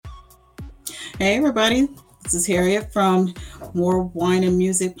Hey, everybody. This is Harriet from More Wine and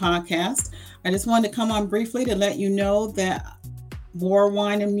Music Podcast. I just wanted to come on briefly to let you know that More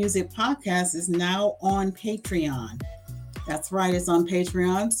Wine and Music Podcast is now on Patreon. That's right, it's on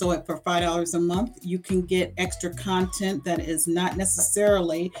Patreon. So for $5 a month, you can get extra content that is not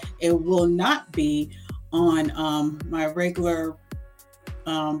necessarily, it will not be on my regular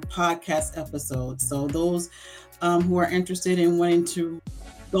podcast episodes. So those who are interested in wanting to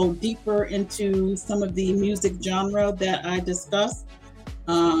go deeper into some of the music genre that I discussed,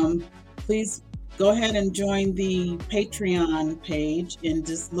 please go ahead and join the Patreon page and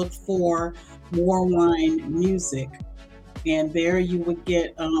just look for More Wine Music. And there you would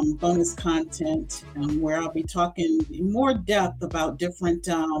get bonus content where I'll be talking in more depth about different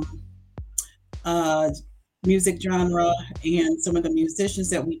uh, music genre and some of the musicians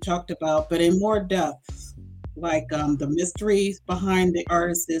that we talked about, but in more depth, like the mysteries behind the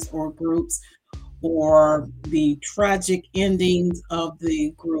artists or groups, or the tragic endings of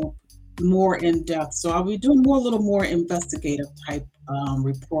the group, more in depth. So I'll be doing a little more investigative type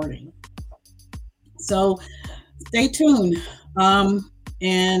reporting. So stay tuned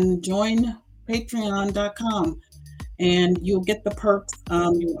and join patreon.com and you'll get the perks.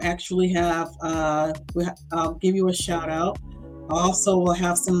 You'll actually have, I'll give you a shout out. Also, we'll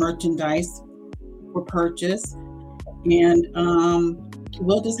have some merchandise for purchase, and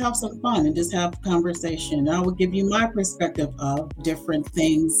we'll just have some fun and just have conversation. I will give you my perspective of different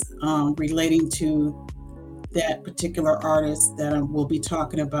things relating to that particular artist that I will be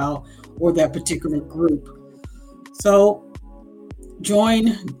talking about or that particular group. So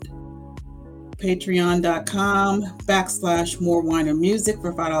join patreon.com/more wine and music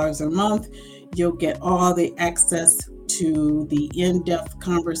for $5 a month. You'll get all the access to the in-depth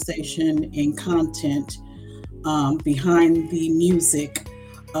conversation and content behind the music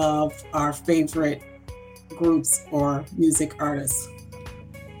of our favorite groups or music artists.